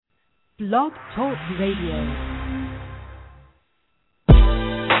Blog Talk Radio.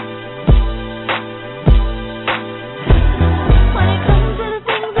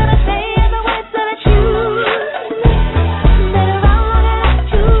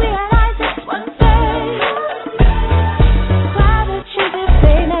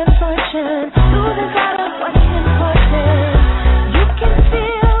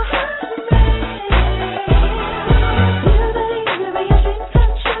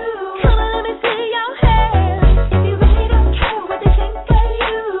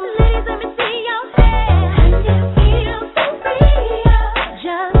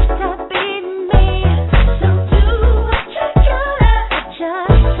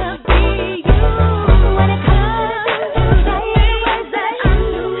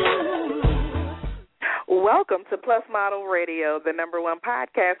 Welcome to PLUS Model Radio, the #1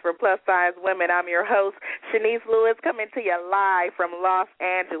 podcast for plus-size women. I'm your host, Chenese Lewis, coming to you live from Los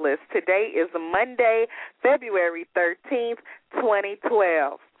Angeles. Today is Monday, February 13th,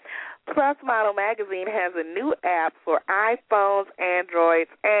 2012. PLUS Model Magazine has a new app for iPhones,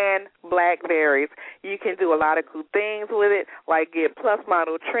 Androids, and BlackBerries. You can do a lot of cool things with it, like get PLUS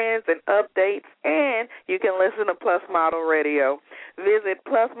Model trends and updates, and you can listen to PLUS Model Radio. Visit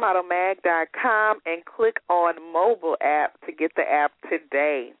plusmodelmag.com and click on mobile app to get the app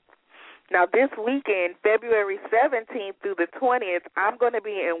today. Now, this weekend, February 17th through the 20th, I'm going to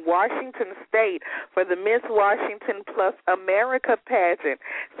be in Washington State for the Miss Washington Plus America pageant.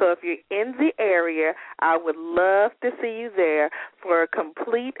 So if you're in the area, I would love to see you there. For a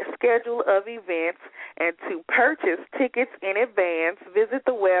complete schedule of events and to purchase tickets in advance, visit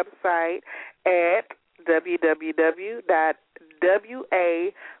the website at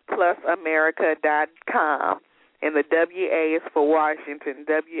www.waplusamerica.com. And the WA is for Washington,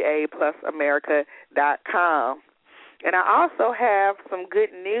 waplusamerica.com. And I also have some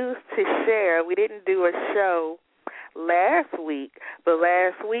good news to share. We didn't do a show last week, but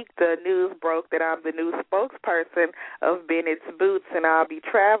last week the news broke that I'm the new spokesperson of Bennett's Boots, and I'll be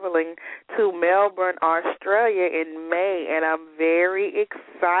traveling to Melbourne, Australia in May, and I'm very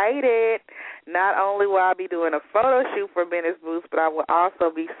excited. Not only will I be doing a photo shoot for Bennett's Boots, but I will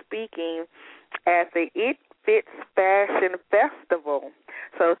also be speaking at the It Fits Fashion Festival.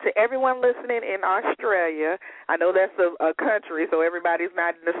 So to everyone listening in Australia, I know that's a country, so everybody's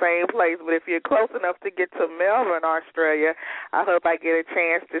not in the same place, but if you're close enough to get to Melbourne, Australia, I hope I get a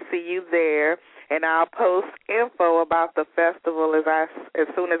chance to see you there, and I'll post info about the festival as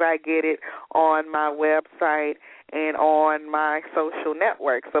soon as I get it on my website and on my social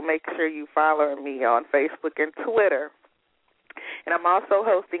network. So make sure you follow me on Facebook and Twitter. And I'm also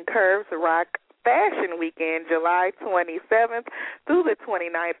hosting Curves Rock Fashion Weekend, July 27th through the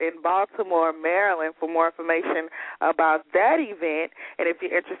 29th in Baltimore, Maryland. For more information about that event, and if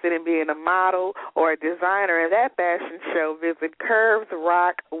you're interested in being a model or a designer in that fashion show, visit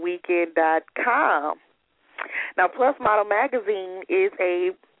curvesrockweekend.com. Now, PLUS Model Magazine is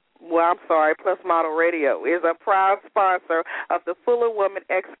PLUS Model Radio is a proud sponsor of the Fuller Woman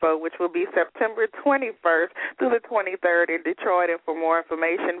Expo, which will be September 21st through the 23rd in Detroit. And for more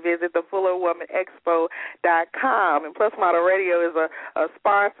information, visit thefullerwomanexpo.com. And PLUS Model Radio is a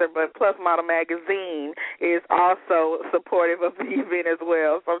sponsor, but PLUS Model Magazine is also supportive of the event as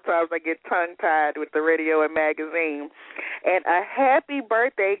well. Sometimes I get tongue-tied with the radio and magazine. And a happy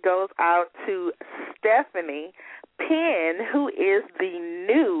birthday goes out to Stephanie Penn, who is the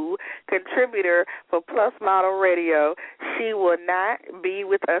new contributor for PLUS Model Radio. She will not be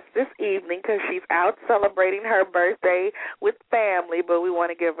with us this evening because she's out celebrating her birthday with family, but we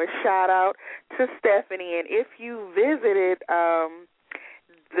want to give a shout-out to Stephanie. And if you visited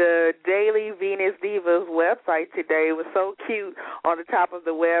the Daily Venus Divas website today, it was so cute. On the top of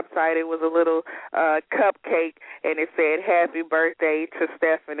the website, it was a little cupcake, and it said, "Happy birthday to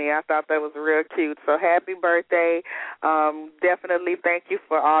Stephanie." I thought that was real cute. So happy birthday. Definitely thank you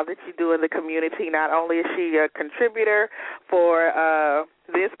for all that you do in the community. Not only is she a contributor for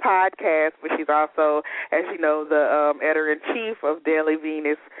this podcast, but she's also, as you know, the editor-in-chief of Daily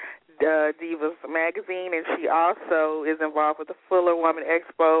Venus Divas magazine, and she also is involved with the Fuller Woman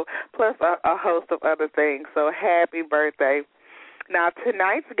Expo, plus a host of other things. So happy birthday. Now,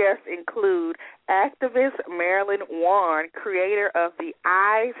 tonight's guests include activist Marilyn Wann, creator of the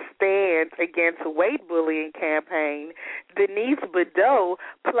I Stand Against Weight Bullying campaign, Denise Bidot,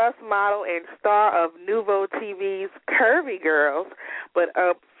 PLUS model and star of NuvoTV's Curvy Girls. But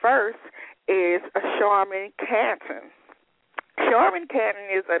up first is Chamein Canton. Chamein Canton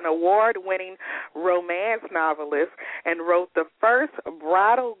is an award-winning romance novelist and wrote the first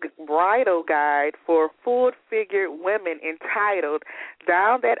bridal guide for full-figured women entitled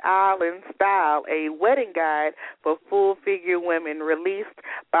Down That Aisle in Style, a wedding guide for full-figured women, released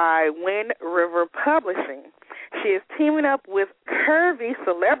by Wind River Publishing. She is teaming up with Curvy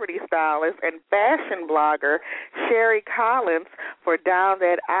celebrity stylist and fashion blogger Sherry Collins for Down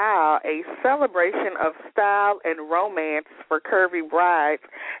That Aisle, a celebration of style and romance for curvy brides,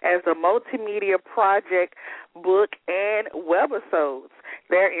 as a multimedia project, book, and webisodes.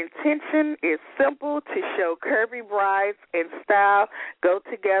 Their intention is simple: to show curvy brides and style go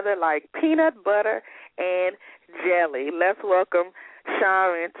together like peanut butter and jelly. Let's welcome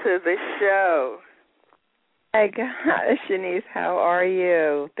Chamein to the show. Hi, gosh, Chenese, how are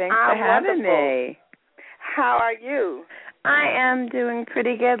you? Thanks for having me. How are you? I am doing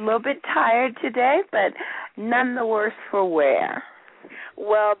pretty good. A little bit tired today, but none the worse for wear.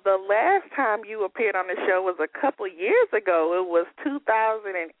 Well, the last time you appeared on the show was a couple years ago. It was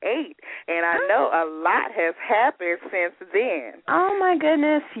 2008, and I know a lot has happened since then. Oh, my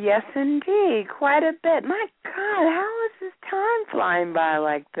goodness, yes, indeed, quite a bit. My God, how is this time flying by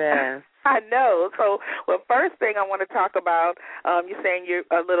like this? I know. So, well, first thing I want to talk about, you're saying you're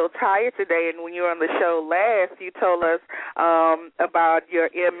a little tired today, and when you were on the show last, you told us about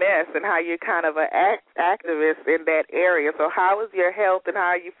your MS and how you're kind of an activist in that area. So how is your health and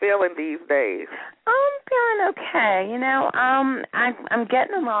how are you feeling these days? I'm feeling okay. You know, I'm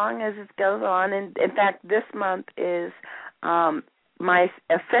getting along as it goes on. And in fact, this month is I'm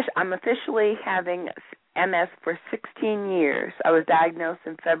officially having MS for 16 years. I was diagnosed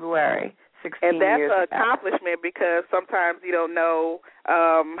in February, 16 years ago. And that's an accomplishment, because sometimes you don't know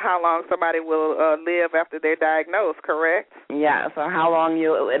how long somebody will live after they're diagnosed, correct? Yeah, so how long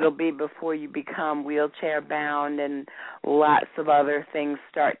it'll be before you become wheelchair bound and lots of other things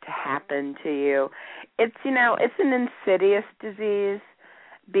start to happen to you. It's, you know, it's an insidious disease,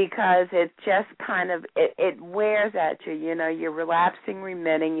 because it just kind of, it wears at you. You know, you're relapsing,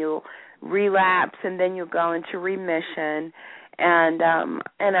 remitting, you'll relapse, and then you'll go into remission. And,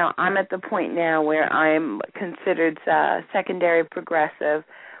 you know, I'm at the point now where I'm considered secondary progressive,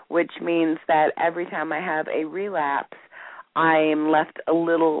 which means that every time I have a relapse, I am left a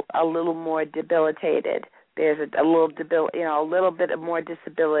little more debilitated. There's a little bit of more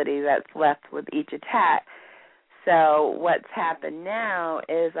disability that's left with each attack. So what's happened now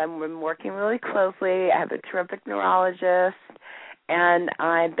is I'm working really closely. I have a terrific neurologist, and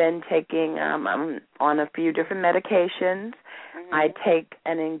I've been taking, I'm on a few different medications. Mm-hmm. I take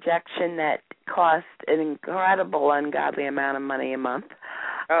an injection that costs an incredible, ungodly amount of money a month.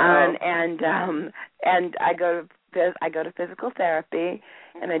 And I go to physical therapy,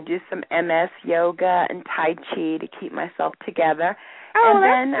 and I do some MS yoga and Tai Chi to keep myself together. Oh, and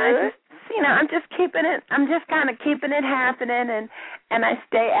that's then good. I'm just kind of keeping it happening, and I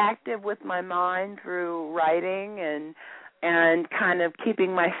stay active with my mind through writing and kind of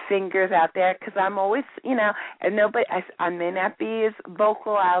keeping my fingers out there, because I'm always, you know, and I may not be as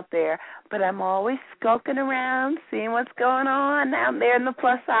vocal out there, but I'm always skulking around, seeing what's going on out there in the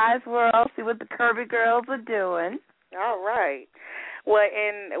plus size world, see what the curvy girls are doing. All right. Well,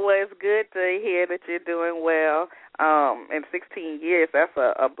 it's good to hear that you're doing well. In 16 years, that's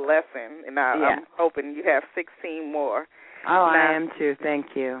a blessing, and I'm hoping you have 16 more. Oh, I am too.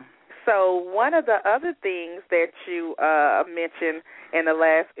 Thank you. So one of the other things that you mentioned in the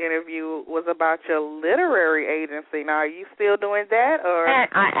last interview was about your literary agency. Now, are you still doing that, or? I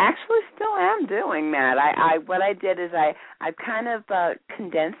actually still am doing that. What I did is I kind of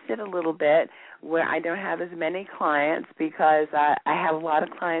condensed it a little bit, where I don't have as many clients, because I had a lot of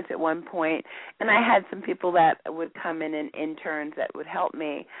clients at one point, and I had some people that would come in and interns that would help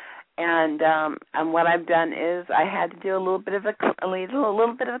me. And what I've done is I had to do a little bit of a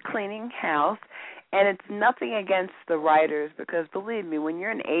cleaning house, and it's nothing against the writers, because believe me, when you're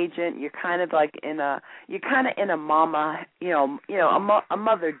an agent, you're kind of in a mama, a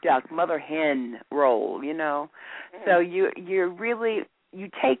mother duck, mother hen role, you know. So you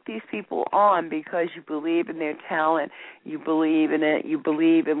take these people on because you believe in their talent, you believe in it, you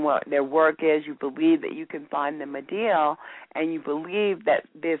believe in what their work is, you believe that you can find them a deal, and you believe that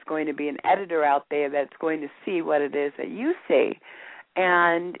there's going to be an editor out there that's going to see what it is that you see.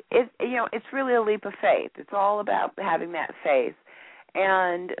 And it's really a leap of faith. It's all about having that faith.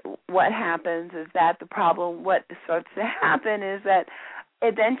 And what happens is that what starts to happen is that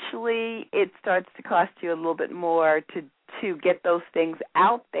eventually it starts to cost you a little bit more to get those things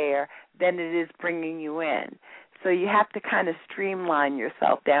out there than it is bringing you in. So you have to kind of streamline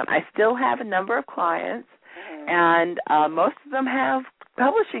yourself down. I still have a number of clients, and most of them have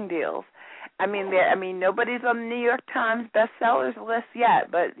publishing deals. I mean, nobody's on the New York Times bestsellers list yet,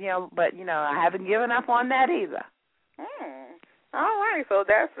 but I haven't given up on that either. All right, so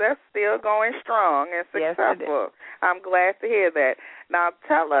that's still going strong and successful. Yes, I'm glad to hear that. Now,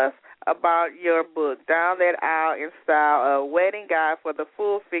 tell us about your book, Down That Aisle in Style, a wedding guide for the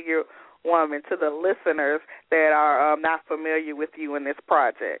full-figure woman, to the listeners that are not familiar with you in this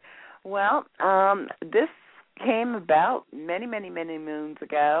project. Well, this came about many, many, many moons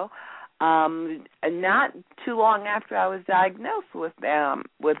ago. Not too long after I was diagnosed with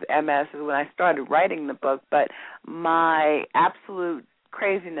MS is when I started writing the book, but my absolute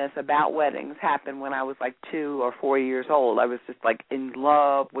craziness about weddings happened when I was like 2 or 4 years old. I was just like in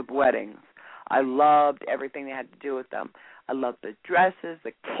love with weddings. I loved everything that had to do with them. I loved the dresses,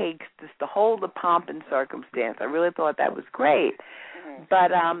 the cakes, just the pomp and circumstance. I really thought that was great.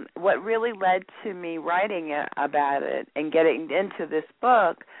 But what really led to me writing about it and getting into this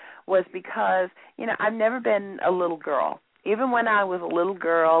book was because, I've never been a little girl. Even when I was a little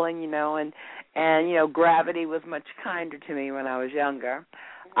girl and gravity was much kinder to me when I was younger,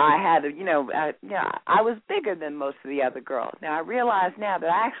 I had, I was bigger than most of the other girls. Now, I realize now that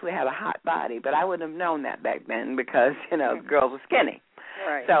I actually had a hot body, but I wouldn't have known that back then because, the girls were skinny.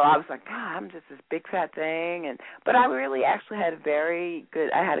 Right. So I was like, God, I'm just this big fat thing. But I really actually had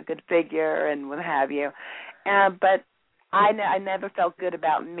I had a good figure and what have you. But I never felt good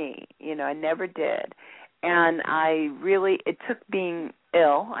about me. I never did. And it took being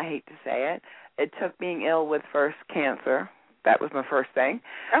ill, I hate to say it, took being ill with first cancer. That was my first thing.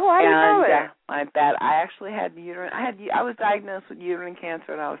 Oh, I didn't know that. I actually had I was diagnosed with uterine cancer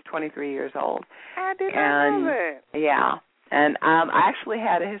when I was 23 years old. I did not know that. Yeah. And I actually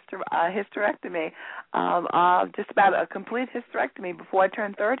had a hysterectomy, just about a complete hysterectomy before I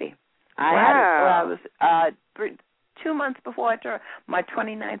turned 30. I had it when I was 2 months before I turned my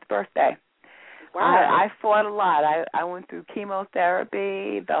 29th birthday. Wow. I fought a lot. I went through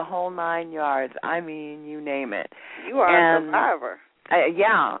chemotherapy, the whole 9 yards. I mean, you name it. You are a survivor.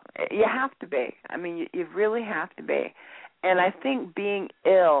 Yeah, you have to be. I mean, you really have to be. And I think being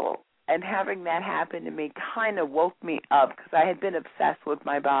ill and having that happen to me kind of woke me up because I had been obsessed with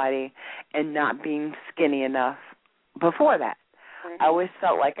my body and not being skinny enough before that. I always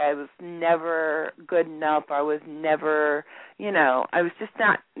felt like I was never good enough. I was never, I was just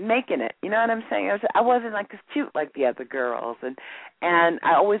not making it. You know what I'm saying? I wasn't like as cute like the other girls, and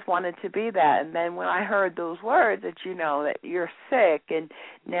I always wanted to be that. And then when I heard those words that that you're sick and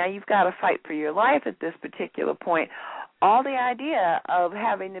now you've got to fight for your life at this particular point, all the idea of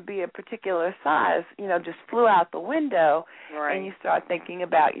having to be a particular size, just flew out the window, right. And you start thinking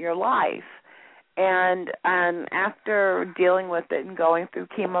about your life. And after dealing with it and going through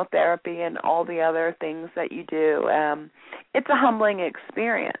chemotherapy and all the other things that you do, it's a humbling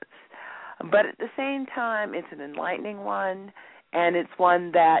experience. But at the same time, it's an enlightening one, and it's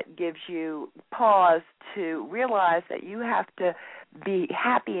one that gives you pause to realize that you have to be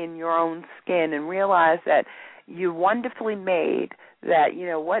happy in your own skin and realize that you're wonderfully made, that,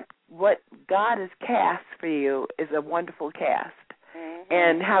 what God has cast for you is a wonderful cast.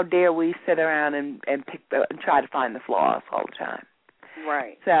 And how dare we sit around and try to find the flaws all the time.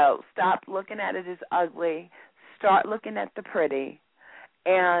 Right. So stop looking at it as ugly. Start looking at the pretty.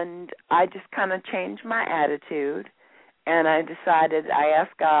 And I just kind of changed my attitude. And I decided, I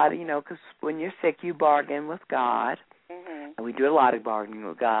asked God, because when you're sick, you bargain with God. Mm-hmm. And we do a lot of bargaining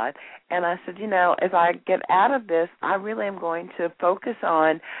with God. And I said, if I get out of this, I really am going to focus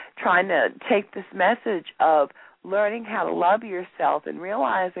on trying to take this message of learning how to love yourself and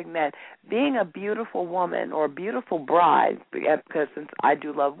realizing that being a beautiful woman or a beautiful bride, because since I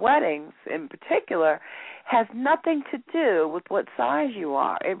do love weddings in particular, has nothing to do with what size you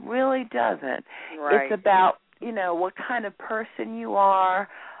are. It really doesn't. Right. It's about, what kind of person you are,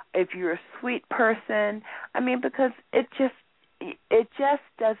 if you're a sweet person. I mean, because it just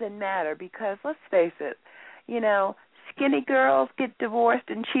doesn't matter because, let's face it, skinny girls get divorced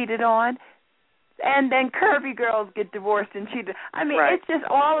and cheated on, and then curvy girls get divorced and cheated. I mean, right. It's just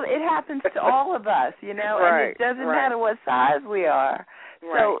it happens to all of us, right. And it doesn't matter what size we are.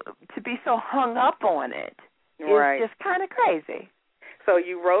 Right. So to be so hung up on it right. is just kind of crazy. So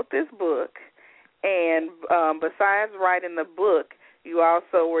you wrote this book, and besides writing the book, you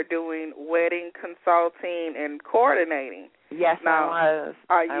also were doing wedding consulting and coordinating. Yes, now, I was.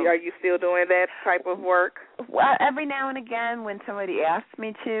 Are you still doing that type of work? Well, every now and again, when somebody asks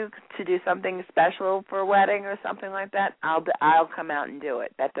me to do something special for a wedding or something like that, I'll come out and do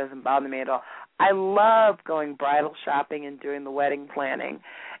it. That doesn't bother me at all. I love going bridal shopping and doing the wedding planning,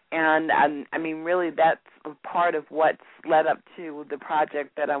 And I mean, really, that's a part of what's led up to the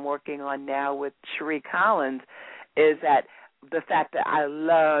project that I'm working on now with Cherie Collins, is that the fact that I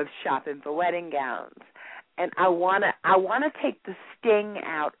love shopping for wedding gowns. And I wanna take the sting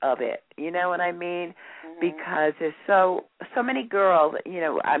out of it. You know what I mean? Mm-hmm. Because there's so many girls. You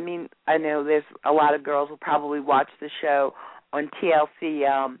know, I mean, I know there's a lot of girls who probably watch the show on TLC.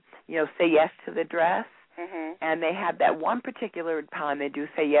 You know, Say Yes to the Dress, mm-hmm. and they have that one particular time they do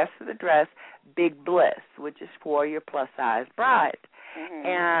Say Yes to the Dress, Big Bliss, which is for your plus size bride. Mm-hmm.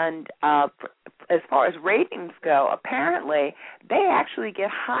 And as far as ratings go, apparently they actually get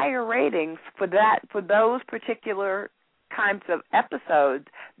higher ratings for those particular kinds of episodes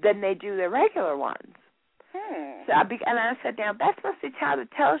than they do their regular ones. So I said, now that's supposed to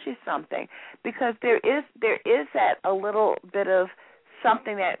tells you something, because there is that a little bit of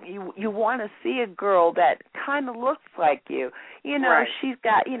something that you want to see a girl that kind of looks like you. You know, right. she's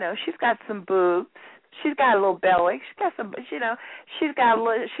got some boobs. She's got a little belly. She's got some, you know, she's got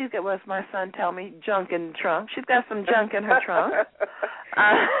what's my son tell me, junk in the trunk. She's got some junk in her trunk.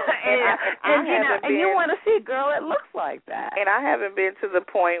 And you want to see a girl that looks like that. And I haven't been to the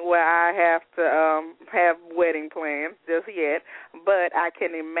point where I have to have wedding plans just yet, but I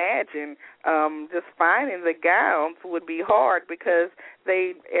can imagine just finding the gowns would be hard, because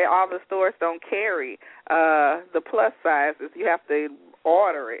all the stores don't carry the plus sizes. You have to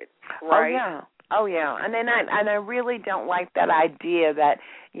order it, right? Oh yeah, and then I really don't like that idea that,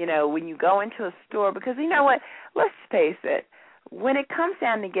 you know, when you go into a store, because you know what? Let's face it. When it comes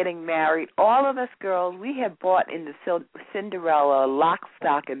down to getting married, all of us girls, we have bought into Cinderella lock,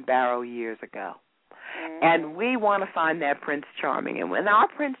 stock, and barrel years ago. Mm-hmm. And we want to find that Prince Charming. And when our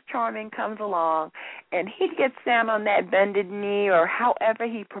Prince Charming comes along and he gets down on that bended knee, or however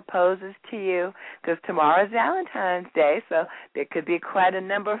he proposes to you, because tomorrow is Valentine's Day, so there could be quite a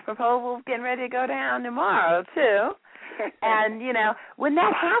number of proposals getting ready to go down tomorrow, too. And, you know, when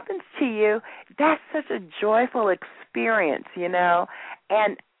that happens to you, that's such a joyful experience, you know.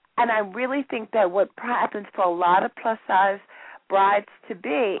 And I really think that what happens for a lot of plus-size brides to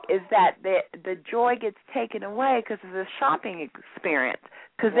be is that the joy gets taken away because of the shopping experience,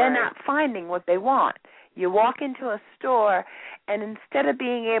 because they're not finding what they want. You walk into a store, and instead of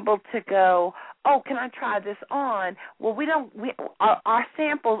being able to go, oh, can I try this on? Well, our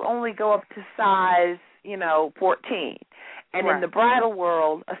samples only go up to size, 14. And in the bridal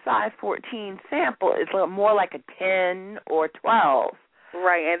world, a size 14 sample is more like a 10 or 12.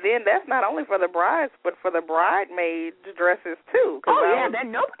 Right, and then that's not only for the brides, but for the bridesmaids' dresses, too.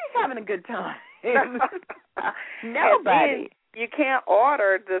 Then nobody's having a good time. Nobody. You can't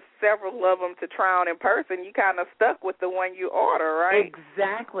order the several of them to try on in person. You kind of stuck with the one you order, right?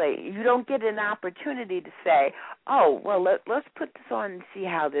 Exactly. You don't get an opportunity to say, oh, well, let's put this on and see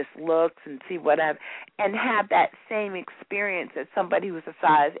how this looks and see whatever, and have that same experience as somebody who's a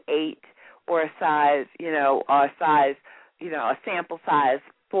size 8 or a size, a sample size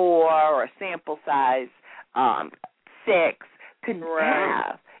 4 or a sample size 6 couldn't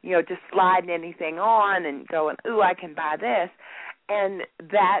have. Just sliding anything on and going, ooh, I can buy this. And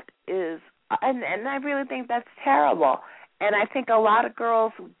that is, and I really think that's terrible. And I think a lot of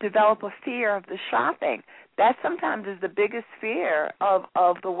girls develop a fear of the shopping. That sometimes is the biggest fear of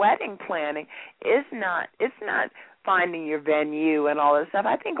the wedding planning. It's not finding your venue and all this stuff.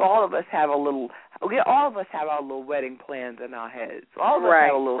 I think all of us have our little wedding plans in our heads. All of us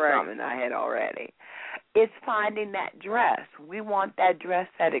have a little something in our head already. It's finding that dress. We want that dress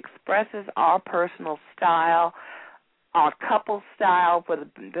that expresses our personal style, our couple style for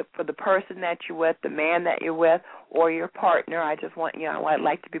the person that you're with, the man that you're with, or your partner. I just want, I'd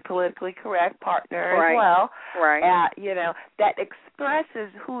like to be politically correct, partner as well. Right. That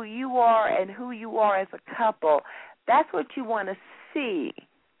expresses who you are and who you are as a couple. That's what you want to see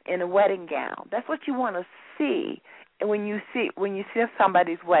in a wedding gown. That's what you want to see. When you see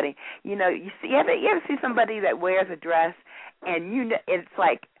somebody's wedding, you ever see somebody that wears a dress and it's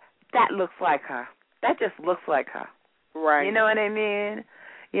like that looks like her. That just looks like her. Right. You know what I mean?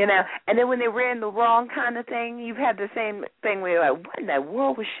 And then when they're wearing the wrong kind of thing, you've had the same thing where you're like, what in the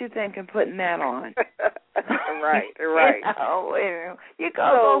world was she thinking putting that on? Right. You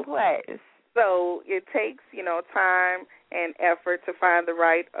go both ways. So it takes, time and effort to find the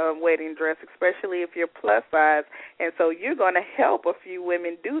right wedding dress, especially if you're plus size. And so you're going to help a few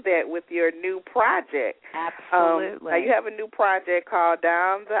women do that with your new project. Absolutely. Now you have a new project called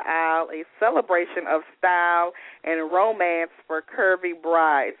Down the Aisle, a celebration of style and romance for curvy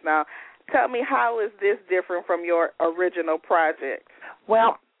brides. Now, tell me, how is this different from your original project?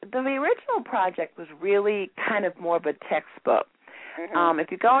 Well, the original project was really kind of more of a textbook. Mm-hmm.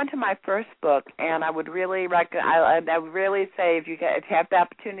 If you go into my first book, and I would really I would really say if you have the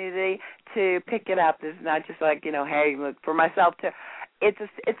opportunity to pick it up, it's not just like, hey, look, for myself to. It's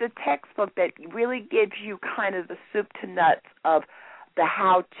a textbook that really gives you kind of the soup to nuts of the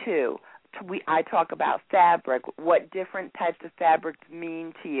how-to. I talk about fabric, what different types of fabrics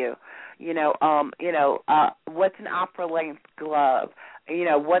mean to you. What's an opera-length glove?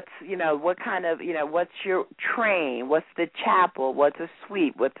 What kind of, what's your train? What's the chapel? What's a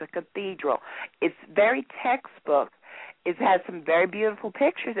suite? What's a cathedral? It's very textbook. It has some very beautiful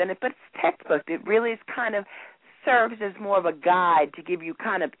pictures in it, but it's textbook. It really is kind of serves as more of a guide to give you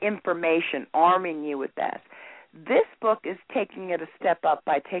kind of information, arming you with that. This book is taking it a step up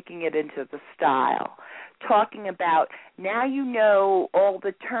by taking it into the style, talking about now you know all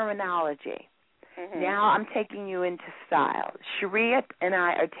the terminology. Mm-hmm. Now I'm taking you into style. Sharia and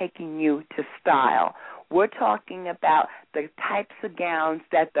I are taking you to style. We're talking about the types of gowns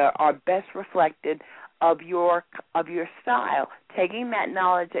that are best reflected of your style, taking that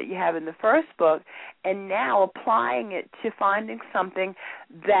knowledge that you have in the first book and now applying it to finding something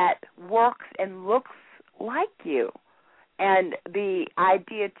that works and looks like you. And the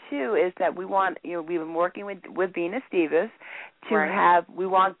idea too is that we want, we've been working with Venus Divas to right. we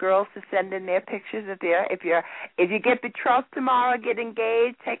want girls to send in their pictures if you get betrothed tomorrow, get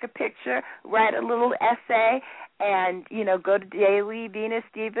engaged, take a picture, write a little essay, and go to Daily Venus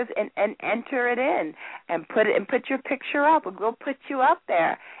Divas and enter it in and put your picture up. We'll put you up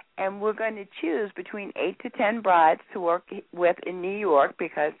there. And we're going to choose between 8 to 10 brides to work with in New York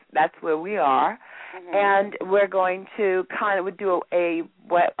because that's where we are. Mm-hmm. And we're going to kind of do a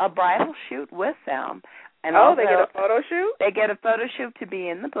bridal shoot with them. And they get a photo shoot? They get a photo shoot to be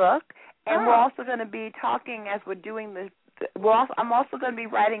in the book. And we're also going to be talking as we're doing this. I'm also going to be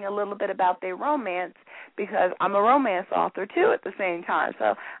writing a little bit about their romance because I'm a romance author, too, at the same time.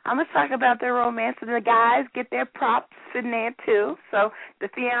 So I'm going to talk about their romance, and the guys get their props in there, too. So the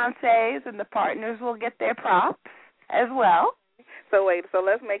fiancés and the partners will get their props as well. So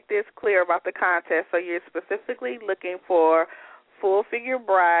let's make this clear about the contest. So you're specifically looking for full-figure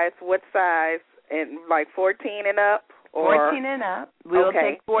brides, what size, and like 14 and up? Or 14 and up. We'll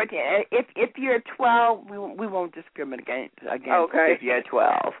take 14. If you're 12, we won't discriminate against if you're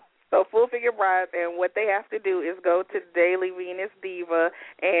 12. So full-figure brides, and what they have to do is go to Daily Venus Diva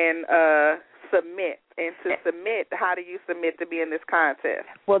and submit. And to submit, how do you submit to be in this contest?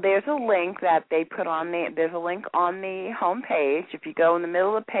 Well, there's a link that they put on there's a link on the home page. If you go in the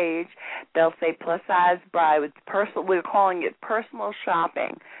middle of the page, they'll say plus-size bride with personal. We're calling it personal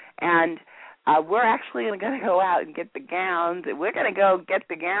shopping. And we're actually going to go out and get the gowns. We're going to go get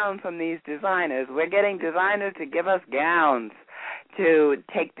the gowns from these designers. We're getting designers to give us gowns to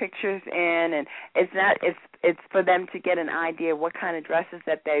take pictures in, and it's for them to get an idea of what kind of dresses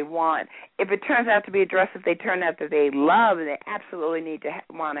that they want. If it turns out to be a dress that they turn out that they love and they absolutely need to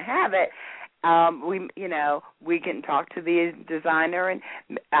want to have it, we can talk to the designer, and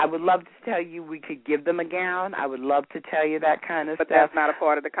I would love to tell you we could give them a gown. I would love to tell you that kind of stuff. But that's not a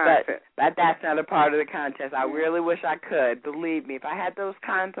part of the contest. But that's not a part of the contest. I really wish I could. Believe me, if I had those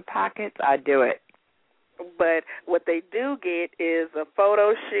kinds of pockets, I'd do it. But what they do get is a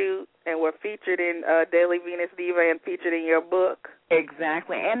photo shoot, and we're featured in Daily Venus Diva and featured in your book.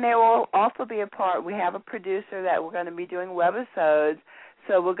 Exactly. And there will also be we have a producer that we're going to be doing webisodes.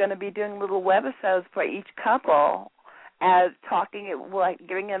 So we're going to be doing little webisodes for each couple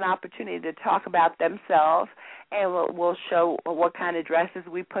giving an opportunity to talk about themselves, and we'll show what kind of dresses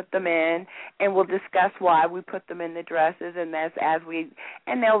we put them in, and we'll discuss why we put them in the dresses, and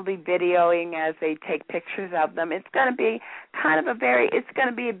and they'll be videoing as they take pictures of them. It's going to be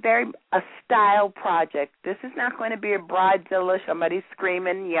a style project. This is not going to be a bridezilla, somebody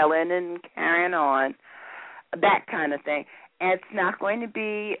screaming, yelling, and carrying on, that kind of thing. And it's not going to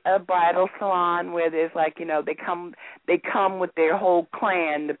be a bridal salon where there's they come with their whole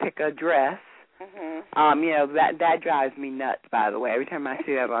clan to pick a dress. Mm-hmm. That drives me nuts, by the way. Every time I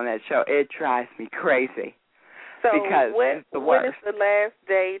see that on that show, it drives me crazy. So because when it's the worst. When is the last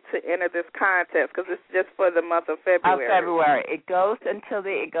day to enter this contest? Because it's just for the month of February. It goes until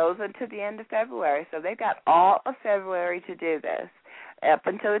the end of February. So they've got all of February to do this, up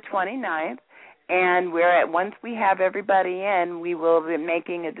until the 29th. And once we have everybody in, we will be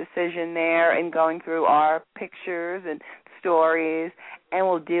making a decision there and going through our pictures and stories, and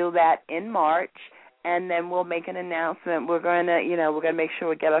we'll do that in March. And then we'll make an announcement. We're going to make sure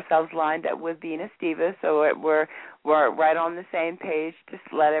we get ourselves lined up with Venus Divas, so we're right on the same page.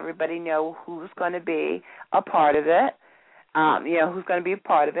 Just let everybody know who's going to be a part of it. Who's going to be a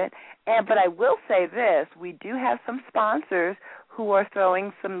part of it. But I will say this: we do have some sponsors who are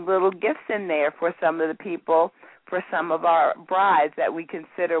throwing some little gifts in there for some of the people, for some of our brides that we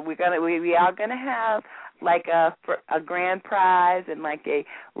consider we are gonna have like a grand prize and like a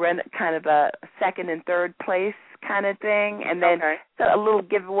kind of a second and third place kind of thing, and then a little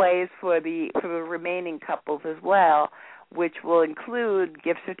giveaways for the remaining couples as well, which will include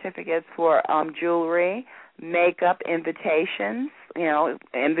gift certificates for jewelry, makeup, invitations. You know,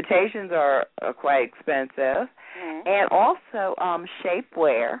 invitations are quite expensive, and also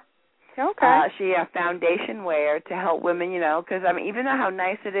shapewear. Foundation wear to help women, you know, because I mean, even though how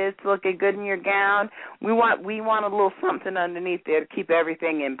nice it is to look good in your gown, we want a little something underneath there to keep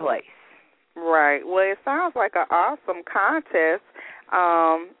everything in place. Right. Well, it sounds like an awesome contest.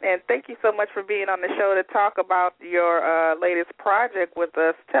 And thank you so much for being on the show to talk about your latest project with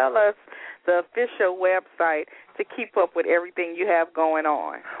us. Tell us the official website to keep up with everything you have going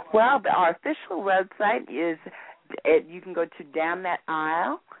on. Well, our official website is, you can go to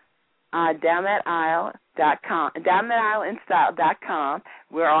downthataileInstyle.com.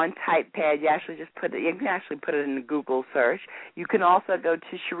 We're on TypePad. You can actually put it in the Google search. You can also go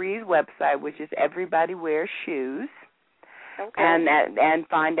to Cherie's website, which is Everybody Wears Shoes. And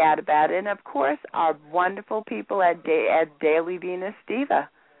find out about it. And, of course, our wonderful people at Daily Venus Diva.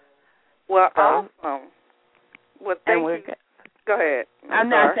 Well, awesome. Well, thank you. Go ahead. I'm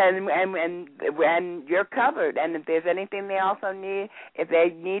not saying, and you're covered. And if there's anything they also need, if they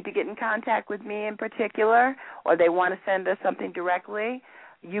need to get in contact with me in particular, or they want to send us something directly,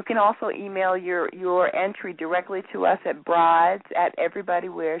 you can also email your entry directly to us at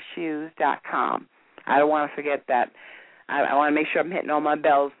brides@everybodywearsshoes.com. I don't want to forget that. I want to make sure I'm hitting all my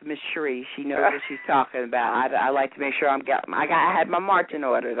bells. Miss Cherie, she knows what she's talking about. I like to make sure I had my marching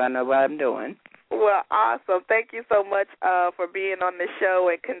orders. I know what I'm doing. Well, awesome. Thank you so much for being on the show,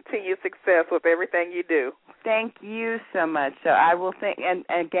 and continued success with everything you do. Thank you so much. So I will think, and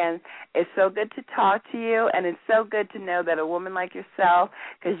again, it's so good to talk to you, and it's so good to know that a woman like yourself,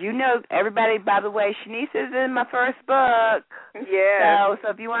 because you know everybody, by the way, Chenese is in my first book. Yeah. So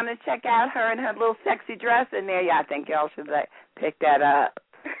if you want to check out her and her little sexy dress in there, I think y'all should pick that up.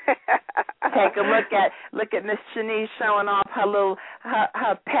 Take a look at Miss Chenese showing off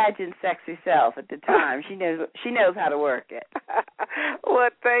her pageant sexy self at the time. She knows how to work it.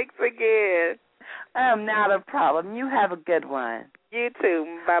 Well, thanks again. Not a problem. You have a good one. You too.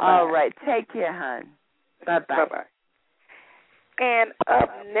 Bye-bye. All right. Take care, hon. Bye-bye. Bye-bye. And up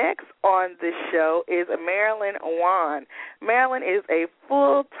next on the show is Marilyn Wann. Marilyn is a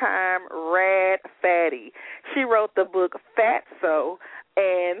full-time rad fatty. She wrote the book Fatso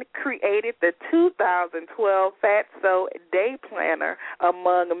and created the 2012 Fatso Day Planner,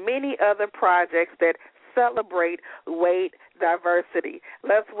 among many other projects that celebrate weight diversity.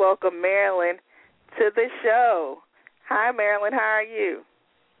 Let's welcome Marilyn to the show. Hi, Marilyn. How are you?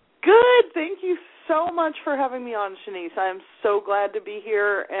 Good. Thank you so much for having me on, Chenese. I am so glad to be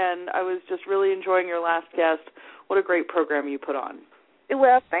here, and I was just really enjoying your last guest. What a great program you put on.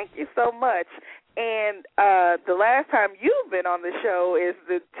 Well, thank you so much. And the last time you've been on the show is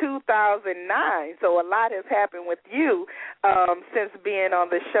the 2009, so a lot has happened with you since being on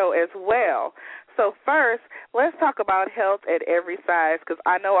the show as well. So first, let's talk about health at every size, because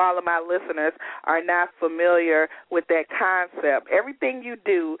I know all of my listeners are not familiar with that concept. Everything you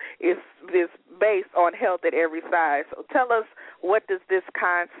do is based on health at every size. So tell us, what does this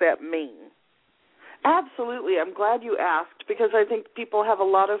concept mean? Absolutely. I'm glad you asked, because I think people have a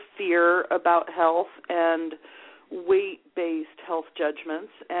lot of fear about health and weight-based health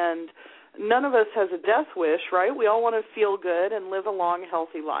judgments, and none of us has a death wish, right? We all want to feel good and live a long,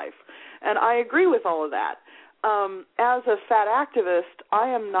 healthy life. And I agree with all of that. As a fat activist, I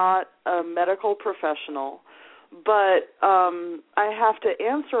am not a medical professional, but I have to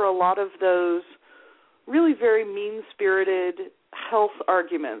answer a lot of those really very mean-spirited health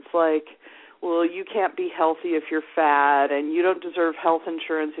arguments, like, well, you can't be healthy if you're fat, and you don't deserve health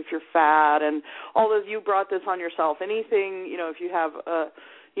insurance if you're fat, and although you brought this on yourself, anything, if you have a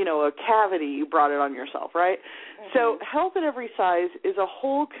cavity, you brought it on yourself, right? Mm-hmm. So health at every size is a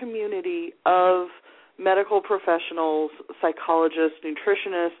whole community of medical professionals, psychologists,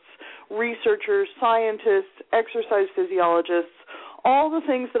 nutritionists, researchers, scientists, exercise physiologists, all the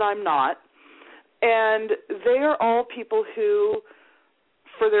things that I'm not, and they are all people who,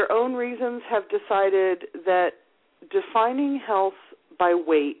 for their own reasons, have decided that defining health by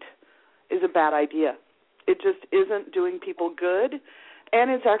weight is a bad idea. It just isn't doing people good,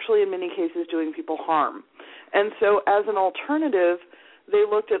 and it's actually, in many cases, doing people harm. And so as an alternative, they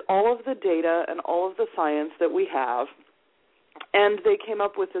looked at all of the data and all of the science that we have, and they came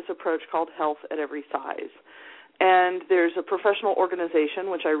up with this approach called health at every size. And there's a professional organization,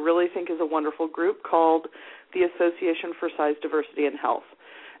 which I really think is a wonderful group, called the Association for Size Diversity and Health.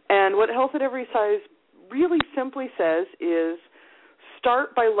 And what Health at Every Size really simply says is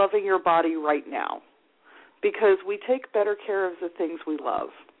start by loving your body right now, because we take better care of the things we love.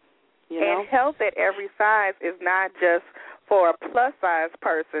 You know? And Health at Every Size is not just for a plus-size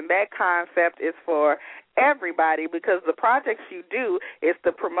person. That concept is for everybody, because the projects you do is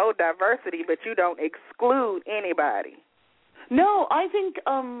to promote diversity, but you don't exclude anybody. No, I think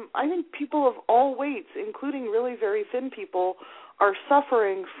people of all weights, including really very thin people, are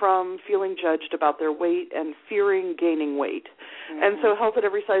suffering from feeling judged about their weight and fearing gaining weight. Mm-hmm. And so Health at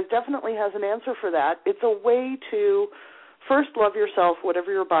Every Size definitely has an answer for that. It's a way to first love yourself,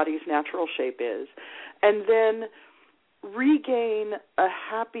 whatever your body's natural shape is, and then regain a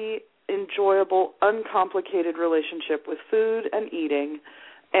happy, enjoyable, uncomplicated relationship with food and eating,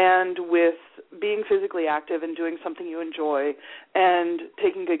 and with being physically active and doing something you enjoy, and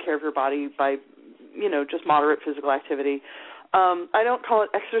taking good care of your body by, just moderate physical activity. I don't call it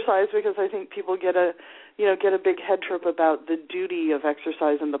exercise because I think people get a big head trip about the duty of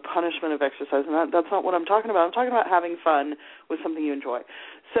exercise and the punishment of exercise, and that's not what I'm talking about. I'm talking about having fun with something you enjoy.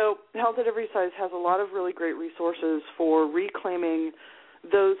 So Health at Every Size has a lot of really great resources for reclaiming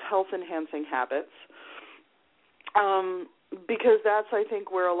those health-enhancing habits, because that's, I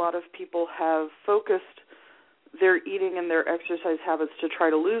think, where a lot of people have focused their eating and their exercise habits to try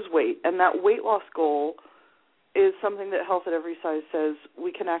to lose weight, and that weight loss goal is something that Health at Every Size says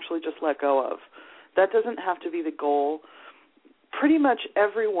we can actually just let go of. That doesn't have to be the goal. Pretty much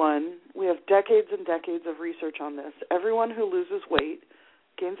everyone, we have decades and decades of research on this, everyone who loses weight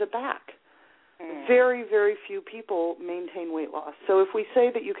gains it back. Very, very few people maintain weight loss. So if we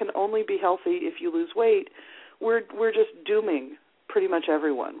say that you can only be healthy if you lose weight, we're just dooming pretty much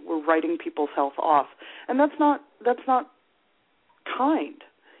everyone. We're writing people's health off. And that's not kind,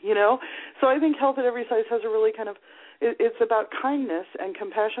 So I think Health at Every Size has a really it's about kindness and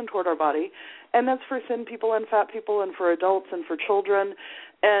compassion toward our body, and that's for thin people and fat people and for adults and for children.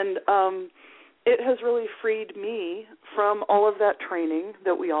 And it has really freed me from all of that training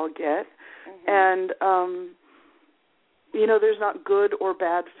that we all get. Mm-hmm. And, there's not good or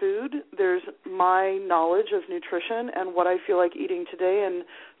bad food. There's my knowledge of nutrition and what I feel like eating today and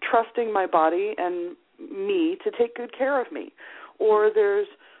trusting my body and me to take good care of me. Or there's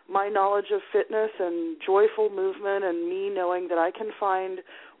my knowledge of fitness and joyful movement and me knowing that I can find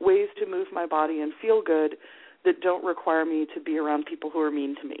ways to move my body and feel good that don't require me to be around people who are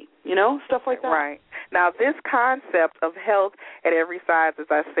mean to me, stuff like that. Right. Now, this concept of Health at Every Size, as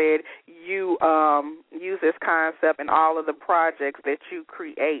I said, you use this concept in all of the projects that you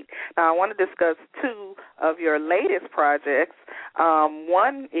create. Now, I want to discuss two of your latest projects.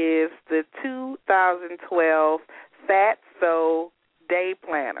 One is the 2012 Fatso Day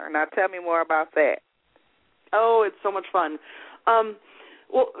Planner. Now, tell me more about that. Oh, it's so much fun.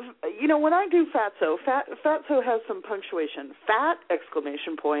 Well, when I do Fatso has some punctuation. Fat, !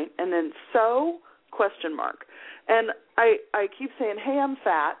 And then so, ? And I keep saying, hey, I'm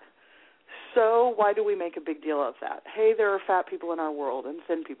fat, so why do we make a big deal of that? Hey, there are fat people in our world and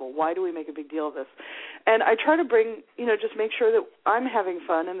thin people. Why do we make a big deal of this? And I try to bring, just make sure that I'm having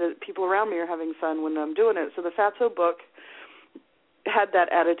fun and that people around me are having fun when I'm doing it. So the Fatso book had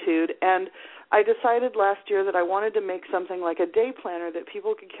that attitude, and I decided last year that I wanted to make something like a day planner that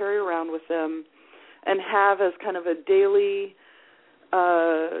people could carry around with them and have as kind of a daily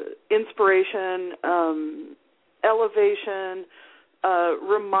inspiration, elevation,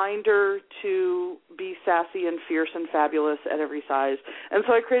 reminder to be sassy and fierce and fabulous at every size. And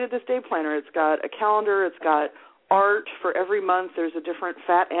so I created this day planner. It's got a calendar. It's got art for every month. There's a different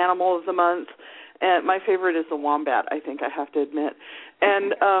fat animal of the month. And my favorite is the wombat, I think I have to admit.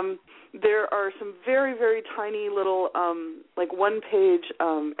 And there are some very, very tiny little, one-page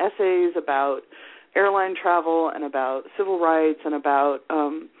essays about airline travel and about civil rights and about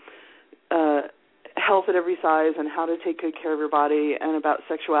health at every size and how to take good care of your body and about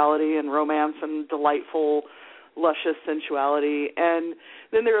sexuality and romance and delightful, luscious sensuality. And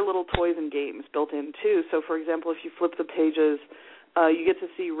then there are little toys and games built in, too. So, for example, if you flip the pages, you get to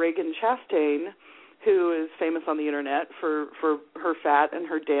see Reagan Chastain, who is famous on the Internet for her fat and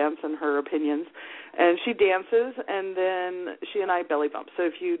her dance and her opinions. And she dances, and then she and I belly bump. So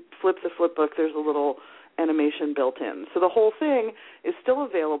if you flip the flip book, there's a little animation built in. So the whole thing is still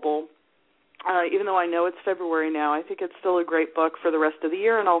available. Even though I know it's February now, I think it's still a great book for the rest of the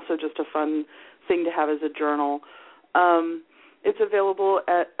year and also just a fun thing to have as a journal. It's available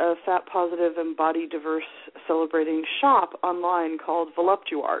at a fat-positive and body-diverse celebrating shop online called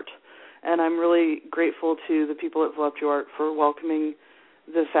Voluptuart. And I'm really grateful to the people at Voluptuous Art for welcoming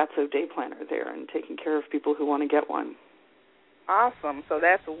the Fatso Day Planner there and taking care of people who want to get one. Awesome. So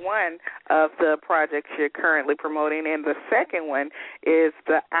that's one of the projects you're currently promoting. And the second one is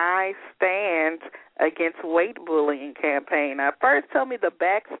the I Stand Against Weight Bullying campaign. Now, first tell me the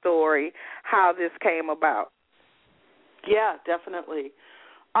backstory, how this came about. Yeah, definitely.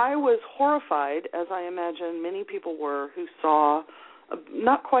 I was horrified, as I imagine many people were, who saw,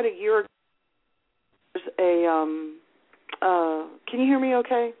 not quite a year ago, there's can you hear me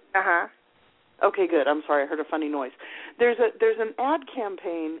okay? Uh-huh. Okay, good. I'm sorry, I heard a funny noise. There's an ad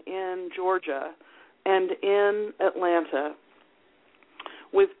campaign in Georgia and in Atlanta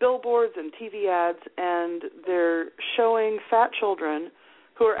with billboards and TV ads, and they're showing fat children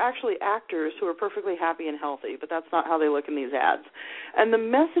who are actually actors who are perfectly happy and healthy, but that's not how they look in these ads. And the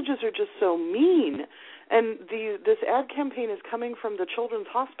messages are just so mean. And this ad campaign is coming from the Children's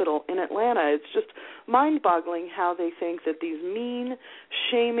Hospital in Atlanta. It's just mind-boggling how they think that these mean,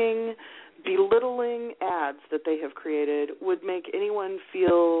 shaming, belittling ads that they have created would make anyone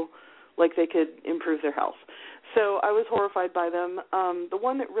feel like they could improve their health. So I was horrified by them. The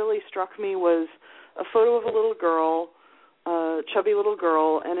one that really struck me was a photo of a little girl, chubby little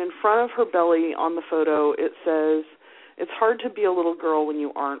girl, and in front of her belly on the photo it says, "It's hard to be a little girl when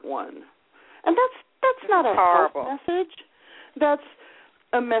you aren't one." And that's not a horrible health message. That's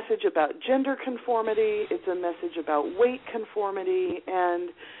a message about gender conformity. It's a message about weight conformity, and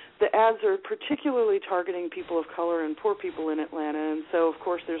the ads are particularly targeting people of color and poor people in Atlanta, and so, of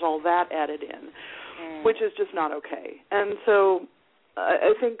course, there's all that added in, which is just not okay. And so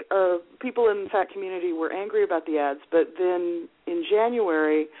I think people in the fat community were angry about the ads, but then in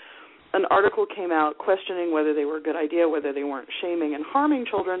January, an article came out questioning whether they were a good idea, whether they weren't shaming and harming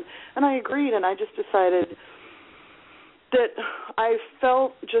children, and I agreed, and I just decided that I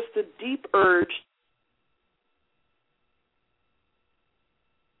felt just a deep urge.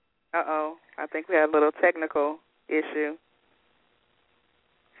 Uh-oh, I think we had a little technical issue.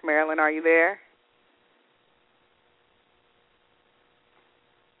 Marilyn, are you there?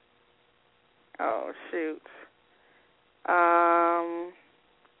 Oh, shoot.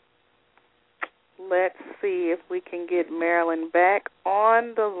 Let's see if we can get Marilyn back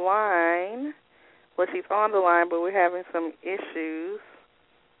on the line. Well, she's on the line, but we're having some issues.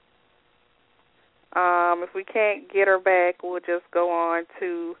 If we can't get her back, we'll just go on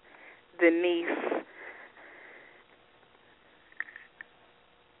to Denise.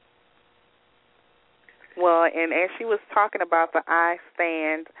 Well, and as she was talking about the I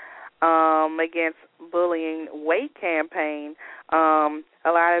Stand Against Bullying Weight campaign, a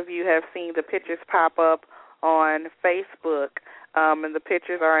lot of you have seen the pictures pop up on Facebook, and the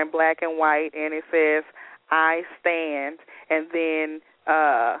pictures are in black and white, and it says, I stand, and then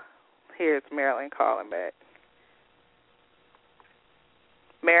here's Marilyn calling back.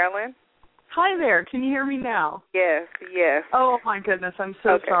 Marilyn? Hi there. Can you hear me now? Yes. Oh, my goodness. I'm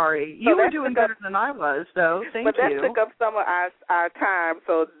so sorry. You were doing better than I was, though. Thank you. But that took up some of our time,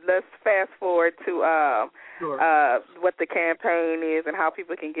 so let's fast forward to what the campaign is and how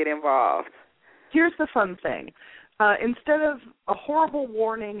people can get involved. Here's the fun thing. Instead of a horrible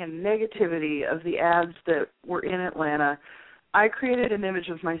warning and negativity of the ads that were in Atlanta, I created an image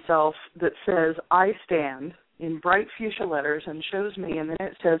of myself that says, I stand, in bright fuchsia letters, and shows me, and then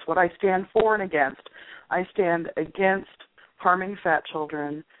it says what I stand for and against. I stand against harming fat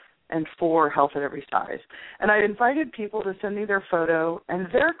children and for health at every size. And I invited people to send me their photo and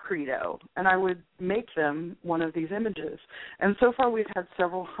their credo, and I would make them one of these images. And so far we've had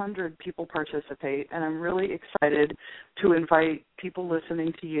several hundred people participate, and I'm really excited to invite people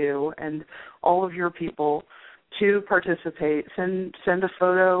listening to you and all of your people to participate. Send a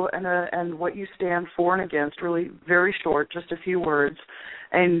photo and what you stand for and against, really very short, just a few words,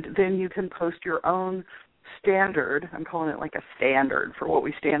 and then you can post your own standard, I'm calling it like a standard for what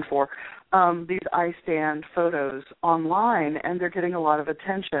we stand for, these I Stand photos online, and they're getting a lot of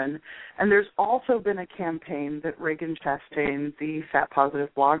attention. And there's also been a campaign that Reagan Chastain, the fat positive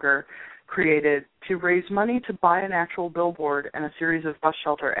blogger, created to raise money to buy an actual billboard and a series of bus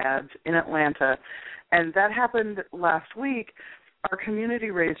shelter ads in Atlanta. And that happened last week. Our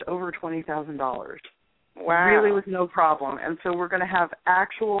community raised over $20,000. Wow. Really with no problem. And so we're going to have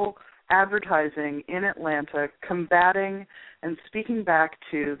actual advertising in Atlanta combating and speaking back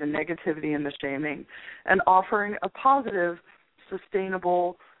to the negativity and the shaming and offering a positive,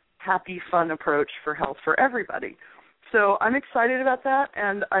 sustainable, happy, fun approach for health for everybody. So I'm excited about that,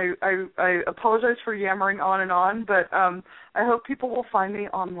 and I apologize for yammering on and on, but I hope people will find me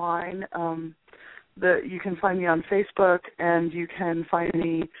online. You can find me on Facebook, and you can find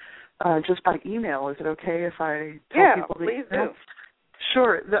me just by email. Is it okay if I tell people the please email? do.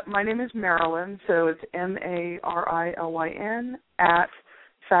 Sure. My name is Marilyn, so it's MARILYN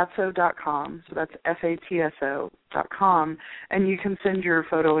 @fatso.com. So that's FATSO.com. And you can send your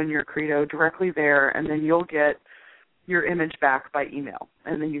photo and your credo directly there, and then you'll get your image back by email.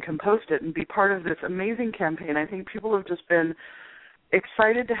 And then you can post it and be part of this amazing campaign. I think people have just been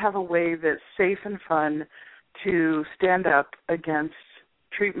excited to have a way that's safe and fun to stand up against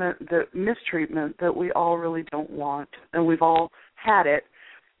mistreatment that we all really don't want. And we've all had it,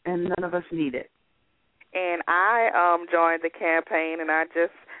 and none of us need it. And I joined the campaign, and I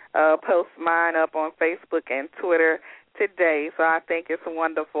just post mine up on Facebook and Twitter today. So I think it's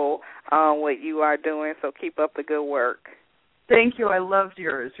wonderful what you are doing, so keep up the good work. Thank you. I loved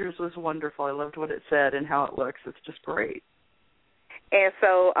yours. Yours was wonderful. I loved what it said and how it looks. It's just great. And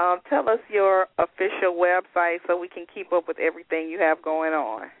so tell us your official website so we can keep up with everything you have going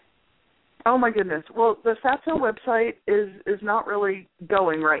on. Oh, my goodness. Well, the FATSO website is not really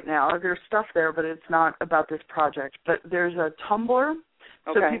going right now. There's stuff there, but it's not about this project. But there's a Tumblr,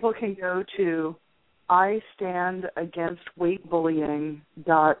 so people can go to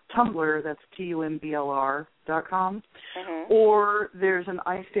istandagainstweightbullying.tumblr, that's TUMBLR.com, or there's an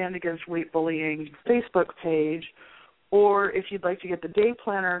I Stand Against Weight Bullying Facebook page, or if you'd like to get the day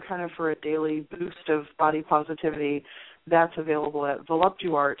planner kind of for a daily boost of body positivity, that's available at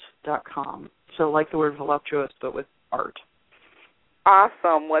voluptuart.com. So like the word voluptuous, but with art.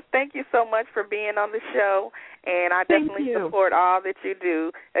 Awesome. Well, thank you so much for being on the show, and I definitely support all that you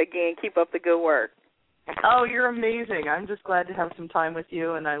do. Again, keep up the good work. Oh, you're amazing. I'm just glad to have some time with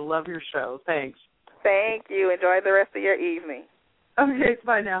you, and I love your show. Thanks. Thank you. Enjoy the rest of your evening. Okay,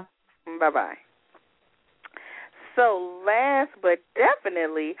 bye now. Bye-bye. So last but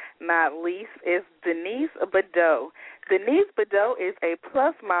definitely not least is Denise Bidot. Denise Bidot is a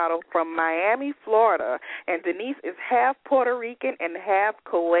PLUS model from Miami, Florida, and Denise is half Puerto Rican and half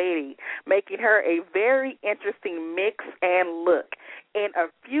Kuwaiti, making her a very interesting mix and look. In a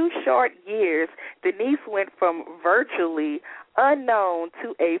few short years, Denise went from virtually unknown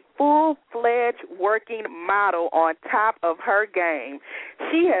to a full-fledged working model on top of her game.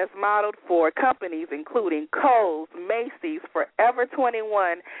 She has modeled for companies including Kohl's, Macy's, Forever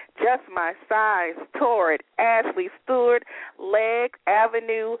 21, Just My Size, Torrid, Ashley Stewart, Leg,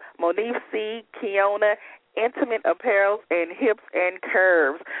 Avenue, Monique C., Kiona, Intimate Apparels, and Hips and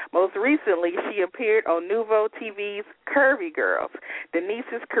Curves. Most recently, she appeared on NuvoTV's Curvy Girls.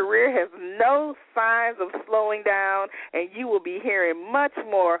 Denise's career has no signs of slowing down, and you will be hearing much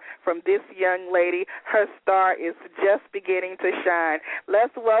more from this young lady. Her star is just beginning to shine.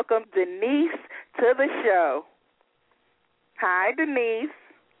 Let's welcome Denise to the show. Hi, Denise.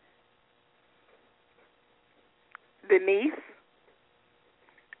 Denise?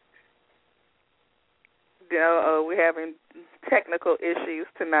 We're having technical issues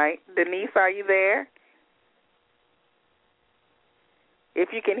tonight. Denise, are you there?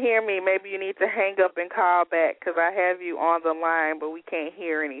 If you can hear me, maybe you need to hang up and call back because I have you on the line, but we can't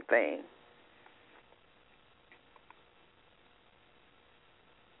hear anything.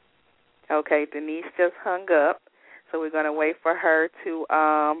 Okay, Denise just hung up, so we're going to wait for her to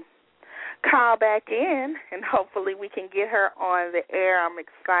call back in, and hopefully we can get her on the air. I'm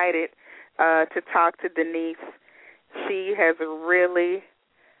excited to talk to Denise. She has really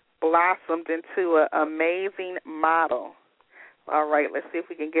blossomed into an amazing model. All right, let's see if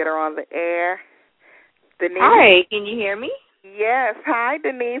we can get her on the air. Denise? Hi, can you hear me? Yes. Hi,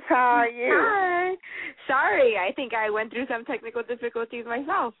 Denise. How are you? Hi. Sorry, I think I went through some technical difficulties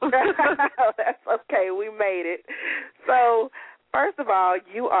myself. That's okay. We made it. So, first of all,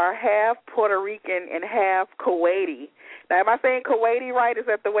 you are half Puerto Rican and half Kuwaiti. Now, am I saying Kuwaiti right? Is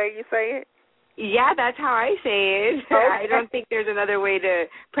that the way you say it? Yeah, that's how I say it. Okay. I don't think there's another way to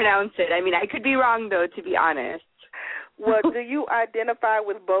pronounce it. I mean, I could be wrong, though, to be honest. Well, do you identify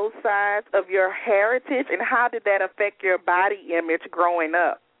with both sides of your heritage, and how did that affect your body image growing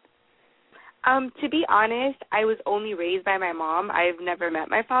up? To be honest, I was only raised by my mom. I've never met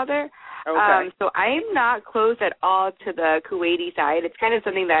my father. Okay. So I'm not close at all to the Kuwaiti side. It's kind of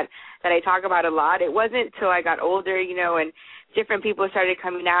something that I talk about a lot. It wasn't until I got older, and different people started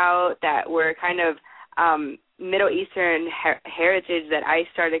coming out that were kind of Middle Eastern heritage that I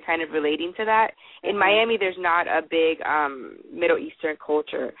started kind of relating to that. In Miami, there's not a big Middle Eastern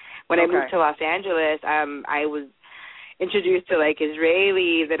culture. When I moved to Los Angeles, I was introduced to, like,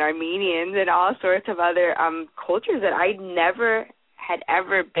 Israelis and Armenians and all sorts of other cultures that I never had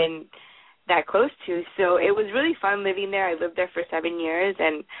ever been that close to. So it was really fun living there. I lived there for 7 years,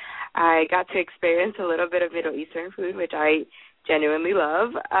 and I got to experience a little bit of Middle Eastern food, which I genuinely love.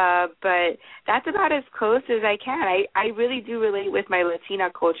 But that's about as close as I can. I really do relate with my Latina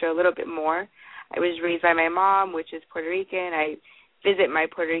culture a little bit more. I was raised by my mom, which is Puerto Rican. I visit my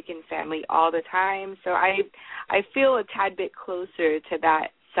Puerto Rican family all the time. So I feel a tad bit closer to that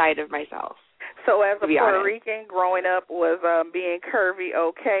side of myself. So as a Puerto Rican, growing up, was being curvy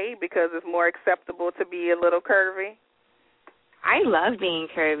okay because it's more acceptable to be a little curvy? I love being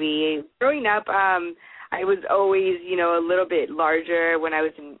curvy. Growing up, I was always, a little bit larger. When I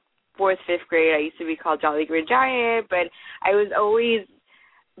was in 4th, 5th grade, I used to be called Jolly Green Giant, but I was always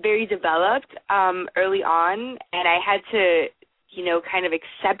very developed early on, and I had to, kind of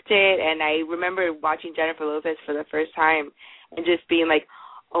accept it. And I remember watching Jennifer Lopez for the first time and just being like,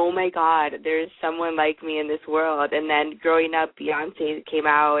 oh, my God, there's someone like me in this world. And then growing up, Beyonce came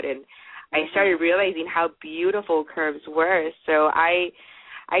out, and I started realizing how beautiful curves were. So I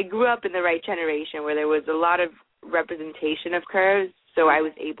grew up in the right generation where there was a lot of representation of curves, so I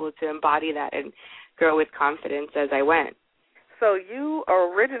was able to embody that and grow with confidence as I went. So you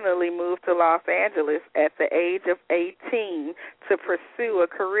originally moved to Los Angeles at the age of 18 to pursue a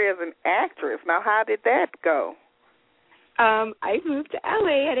career as an actress. Now, how did that go? I moved to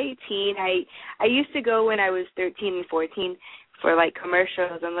LA at 18. I used to go when I was 13 and 14 for like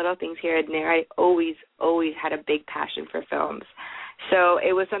commercials and little things here and there. I always had a big passion for films. So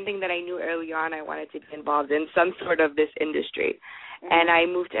it was something that I knew early on I wanted to be involved in some sort of this industry. Mm-hmm. And I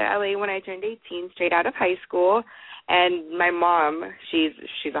moved to LA when I turned 18, straight out of high school. And my mom, she's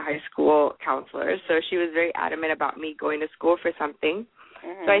a high school counselor, so she was very adamant about me going to school for something.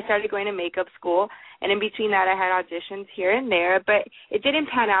 Mm-hmm. So I started going to makeup school, and in between that I had auditions here and there, but it didn't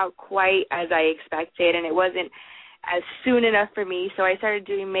pan out quite as I expected, and it wasn't as soon enough for me, so I started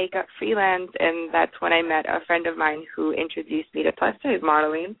doing makeup freelance, and that's when I met a friend of mine who introduced me to plus-size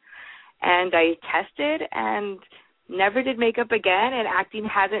modeling, and I tested and never did makeup again, and acting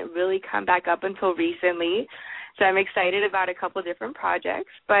hasn't really come back up until recently, so I'm excited about a couple different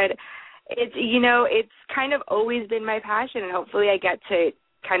projects, but it's kind of always been my passion, and hopefully I get to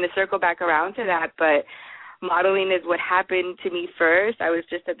kind of circle back around to that, but modeling is what happened to me first. I was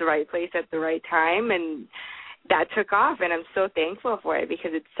just at the right place at the right time, and that took off, and I'm so thankful for it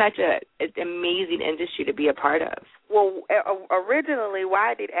because it's such an amazing industry to be a part of. Well, originally,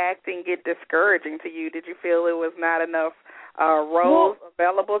 why did acting get discouraging to you? Did you feel it was not enough roles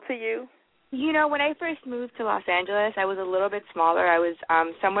available to you? When I first moved to Los Angeles, I was a little bit smaller. I was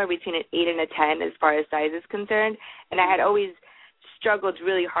somewhere between an 8 and a 10 as far as size is concerned, and I had always struggled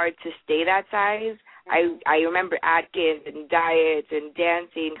really hard to stay that size. I remember Atkins and diets and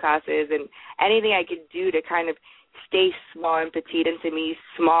dancing classes and anything I could do to kind of stay small and petite, and to me,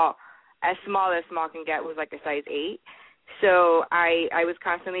 small as small can get was like a size 8. So I was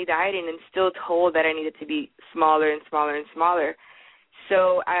constantly dieting and still told that I needed to be smaller and smaller and smaller.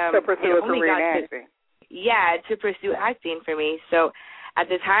 So to pursue a career in acting. To pursue acting for me. So at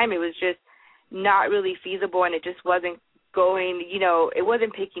the time, it was just not really feasible, and it just wasn't going, it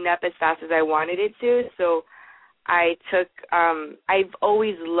wasn't picking up as fast as I wanted it to. So I've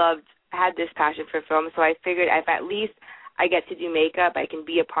always had this passion for film, so I figured if at least I get to do makeup, I can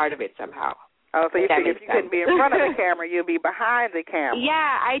be a part of it somehow. Oh, so you figured if you couldn't be in front of the camera, you'd be behind the camera.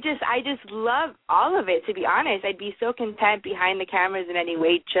 Yeah, I just love all of it, to be honest. I'd be so content behind the cameras in any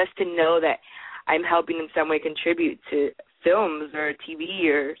way just to know that I'm helping in some way contribute to films or TV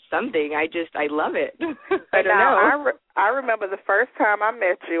or something. I love it. I don't know. I remember the first time I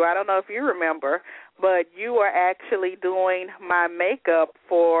met you. I don't know if you remember, but you were actually doing my makeup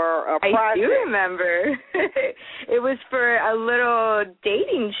for a project. I do remember. It was for a little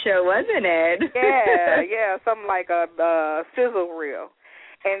dating show, wasn't it? Yeah, something like a sizzle reel.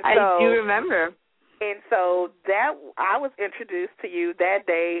 And so, I do remember. And so that I was introduced to you that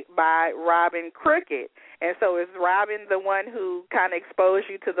day by Robin Crooked. And so is Robin the one who kind of exposed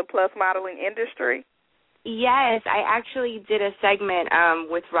you to the plus modeling industry? Yes, I actually did a segment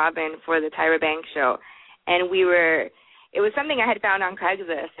with Robin for the Tyra Banks show, and it was something I had found on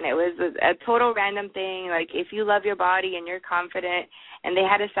Craigslist, and it was a total random thing, like if you love your body and you're confident, and they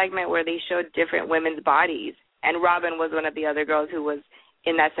had a segment where they showed different women's bodies, and Robin was one of the other girls who was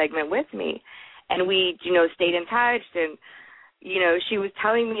in that segment with me, and we, stayed in touch, and, she was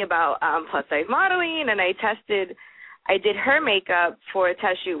telling me about plus-size modeling, and I did her makeup for a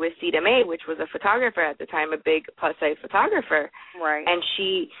test shoot with Cita May, which was a photographer at the time, a big plus-size photographer. Right. And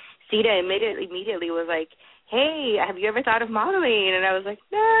Cita immediately was like, hey, have you ever thought of modeling? And I was like,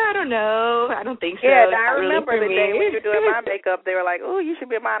 no, I don't know. I don't think so. Yeah, I remember the day when you were doing my makeup, they were like, oh, you should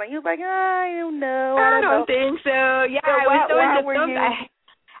be a model. You was like, I don't know. I don't think so. Yeah, so I was so into films.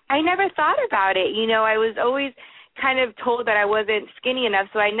 I never thought about it. I was always kind of told that I wasn't skinny enough,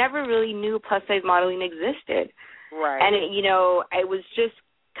 so I never really knew plus-size modeling existed. Right. And, I was just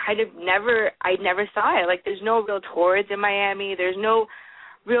kind of I never saw it. Like, there's no real tours in Miami. There's no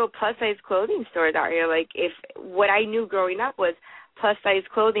real plus-size clothing stores out here. Like, if what I knew growing up was plus-size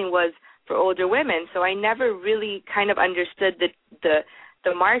clothing was for older women, so I never really kind of understood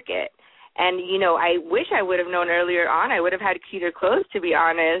the market. And, I wish I would have known earlier on. I would have had cuter clothes, to be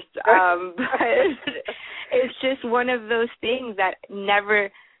honest. But it's just one of those things that never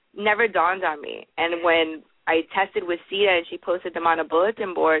dawned on me. And when I tested with Sita and she posted them on a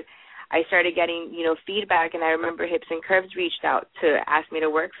bulletin board, I started getting, feedback. And I remember Hips and Curves reached out to ask me to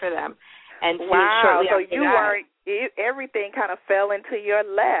work for them. And wow, so you were, everything kind of fell into your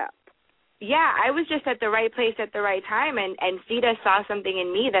lap. Yeah, I was just at the right place at the right time, and Sita saw something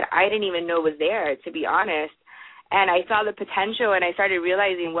in me that I didn't even know was there, to be honest. And I saw the potential, and I started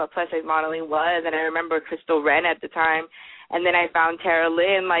realizing what plus-size modeling was, and I remember Crystal Wren at the time, and then I found Tara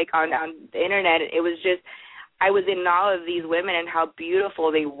Lynn, on the Internet. It was just, I was in awe of these women and how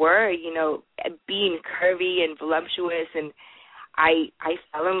beautiful they were, being curvy and voluptuous, and I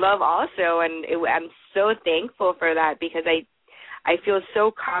fell in love also, and I'm so thankful for that because I feel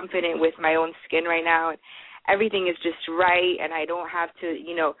so confident with my own skin right now. Everything is just right, and I don't have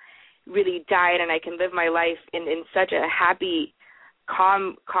to, really diet, and I can live my life in such a happy,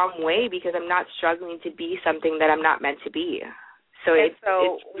 calm way because I'm not struggling to be something that I'm not meant to be. So it's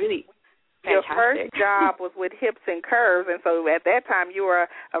really fantastic. Your first job was with Hips and Curves, and so at that time you were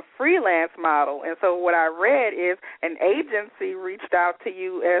a freelance model. And so what I read is an agency reached out to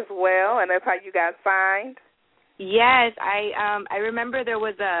you as well, and that's how you got signed? Yes, I remember there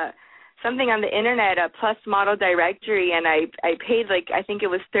was something on the Internet, a PLUS Model directory, and I paid I think it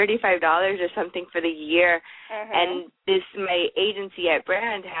was $35 or something for the year. And my agency at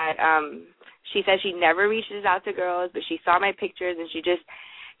Brand had she said she never reaches out to girls, but she saw my pictures and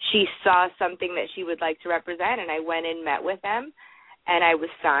she saw something that she would like to represent, and I went and met with them, and I was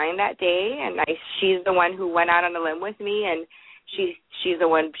signed that day, and she's the one who went out on a limb with me, and she's the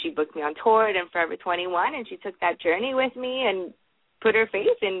one, she booked me on tour and Forever 21, and she took that journey with me and put her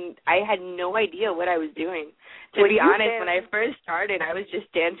face, and I had no idea what I was doing. To be honest, when I first started, I was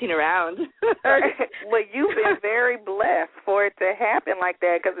just dancing around. Well, you've been very blessed for it to happen like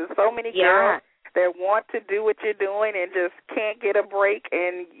that because there's so many girls that want to do what you're doing and just can't get a break,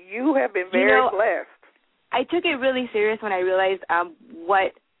 and you have been very blessed. I took it really serious when I realized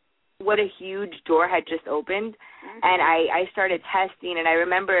what a huge door had just opened, and I started testing, and I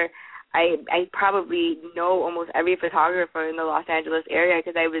remember I probably know almost every photographer in the Los Angeles area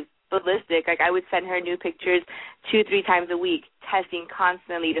because I was ballistic. I would send her new pictures 2-3 times a week, testing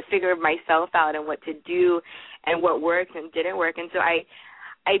constantly to figure myself out and what to do and what worked and didn't work. And so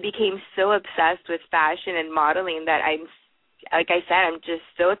I became so obsessed with fashion and modeling that I'm just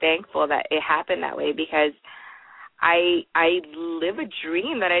so thankful that it happened that way because I live a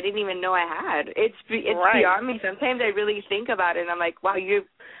dream that I didn't even know I had. It's beyond me. Sometimes I really think about it, and I'm like, wow, you're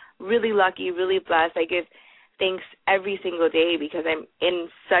really lucky, really blessed. I give thanks every single day because I'm in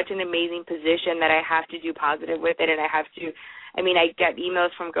such an amazing position that I have to do positive with it, and I get emails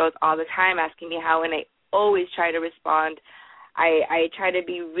from girls all the time asking me how, and I always try to respond. I try to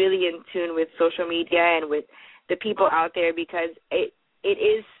be really in tune with social media and with the people out there because it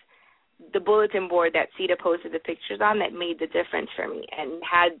is the bulletin board that Sita posted the pictures on that made the difference for me. And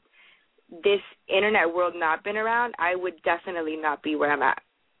had this Internet world not been around, I would definitely not be where I'm at.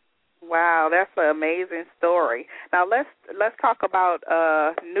 Wow, that's an amazing story. Now let's talk about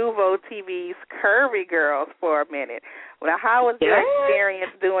NuvoTV's Curvy Girls for a minute. Now, how was your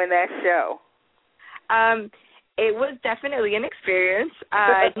experience doing that show? It was definitely an experience.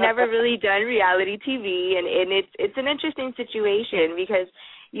 I've never really done reality TV, and it's an interesting situation because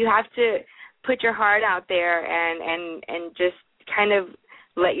you have to put your heart out there and just kind of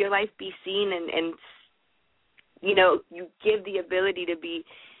let your life be seen and you give the ability to be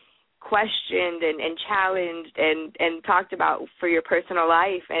questioned and challenged and talked about for your personal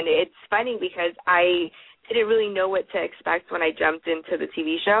life. And it's funny because I didn't really know what to expect when I jumped into the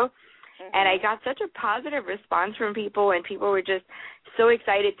TV show. And I got such a positive response from people, and people were just so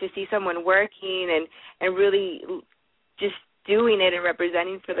excited to see someone working and really just doing it and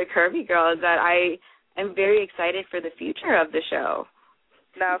representing for the Curvy Girls that I am very excited for the future of the show.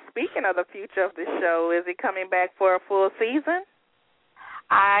 Now, speaking of the future of the show, is it coming back for a full season?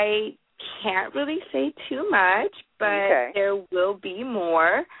 I can't really say too much, but there will be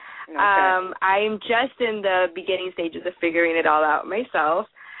more. Okay. I'm just in the beginning stages of figuring it all out myself.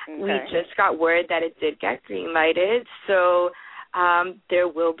 Okay. We just got word that it did get green-lighted, so there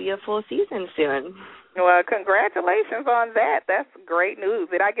will be a full season soon. Well, congratulations on that. That's great news.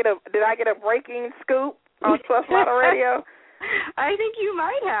 Did I get a breaking scoop on PLUS Model Radio? I think you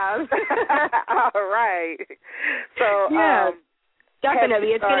might have. All right. So, yeah, definitely.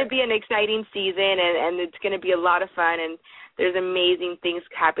 It's going to be an exciting season, and it's going to be a lot of fun, and there's amazing things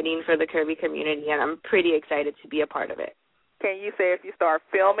happening for the Curvy community, and I'm pretty excited to be a part of it. Can you say if you start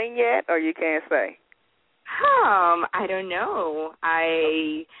filming yet, or you can't say? I don't know.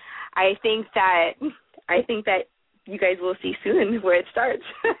 I think that you guys will see soon where it starts.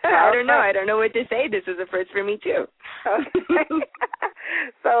 I don't know. I don't know what to say. This is a first for me too. Okay.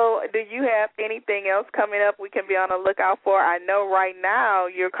 So, do you have anything else coming up we can be on the lookout for? I know right now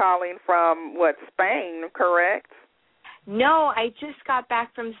you're calling from Spain, correct? No, I just got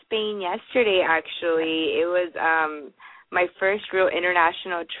back from Spain yesterday. Actually, it was my first real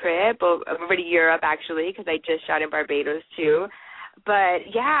international trip over to Europe, actually, because I just shot in Barbados, too. But,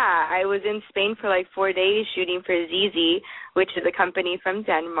 yeah, I was in Spain for like 4 days shooting for ZZ, which is a company from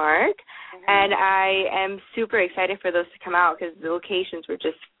Denmark, and I am super excited for those to come out because the locations were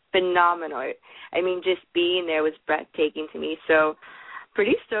just phenomenal. I mean, just being there was breathtaking to me, so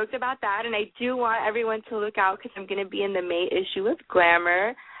pretty stoked about that, and I do want everyone to look out because I'm going to be in the May issue of Glamour,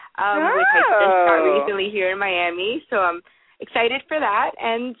 which I just shot recently here in Miami, so I'm excited for that,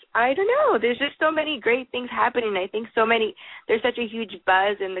 and I don't know, there's just so many great things happening. I think there's such a huge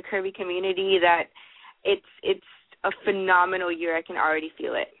buzz in the Curvy community that it's a phenomenal year. I can already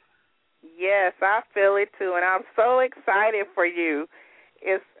feel it. Yes, I feel it too, and I'm so excited for you.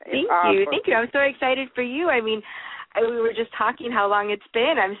 Thank you. I'm so excited for you. I mean, we were just talking how long it's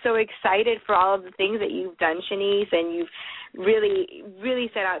been. I'm so excited for all of the things that you've done, Chenese, and you've really, really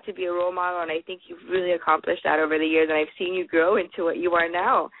set out to be a role model, and I think you've really accomplished that over the years, and I've seen you grow into what you are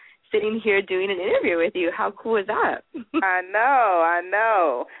now, sitting here doing an interview with you. How cool is that? I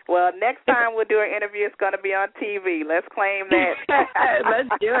know. Well, next time we'll do an interview, it's going to be on TV. Let's claim that. Let's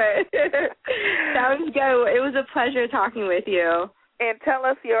do it. Sounds good. It was a pleasure talking with you. And tell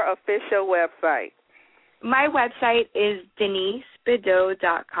us your official website. My website is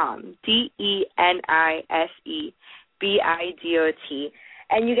DeniseBidot.com, DeniseBidot.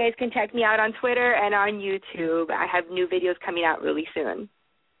 And you guys can check me out on Twitter and on YouTube. I have new videos coming out really soon.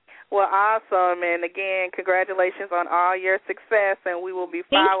 Well, awesome. And, again, congratulations on all your success, and we will be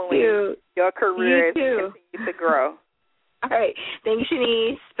following your career as you continue to grow. All right. Thanks,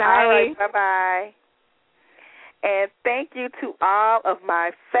 Chenese. Bye. All right. Bye-bye. And thank you to all of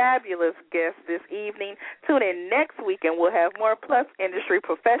my fabulous guests this evening. Tune in next week, and we'll have more PLUS industry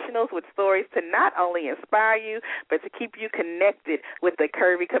professionals with stories to not only inspire you, but to keep you connected with the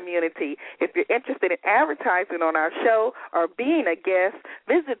Curvy community. If you're interested in advertising on our show or being a guest,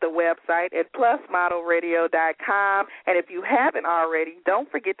 visit the website at plusmodelradio.com. And if you haven't already, don't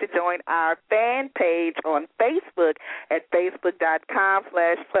forget to join our fan page on Facebook at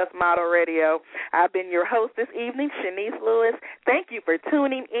facebook.com/plusmodelradio. I've been your host this evening, Chenese Lewis. Thank you for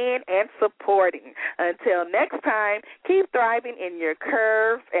tuning in and supporting. Until next time, keep thriving in your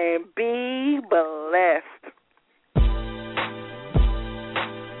curves and be blessed.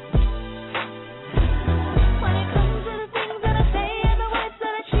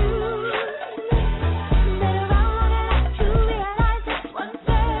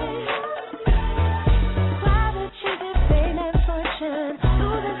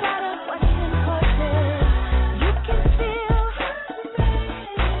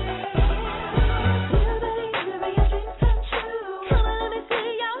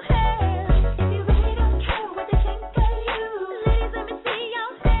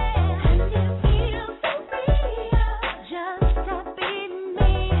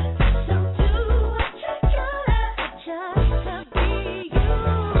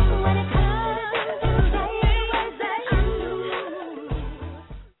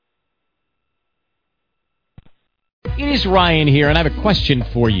 It is Ryan here, and I have a question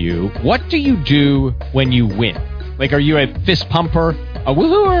for you. What do you do when you win? Like, are you a fist pumper, a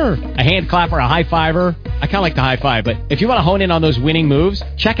woohooer, a hand clapper, a high fiver? I kind of like the high five, but if you want to hone in on those winning moves,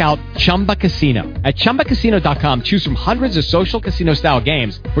 check out Chumba Casino. At ChumbaCasino.com, choose from hundreds of social casino-style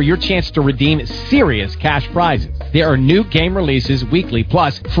games for your chance to redeem serious cash prizes. There are new game releases weekly,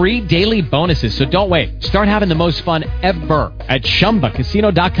 plus free daily bonuses, so don't wait. Start having the most fun ever at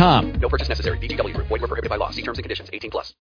ChumbaCasino.com. No purchase necessary. VGW Group. Void where prohibited by law. See terms and conditions. 18+.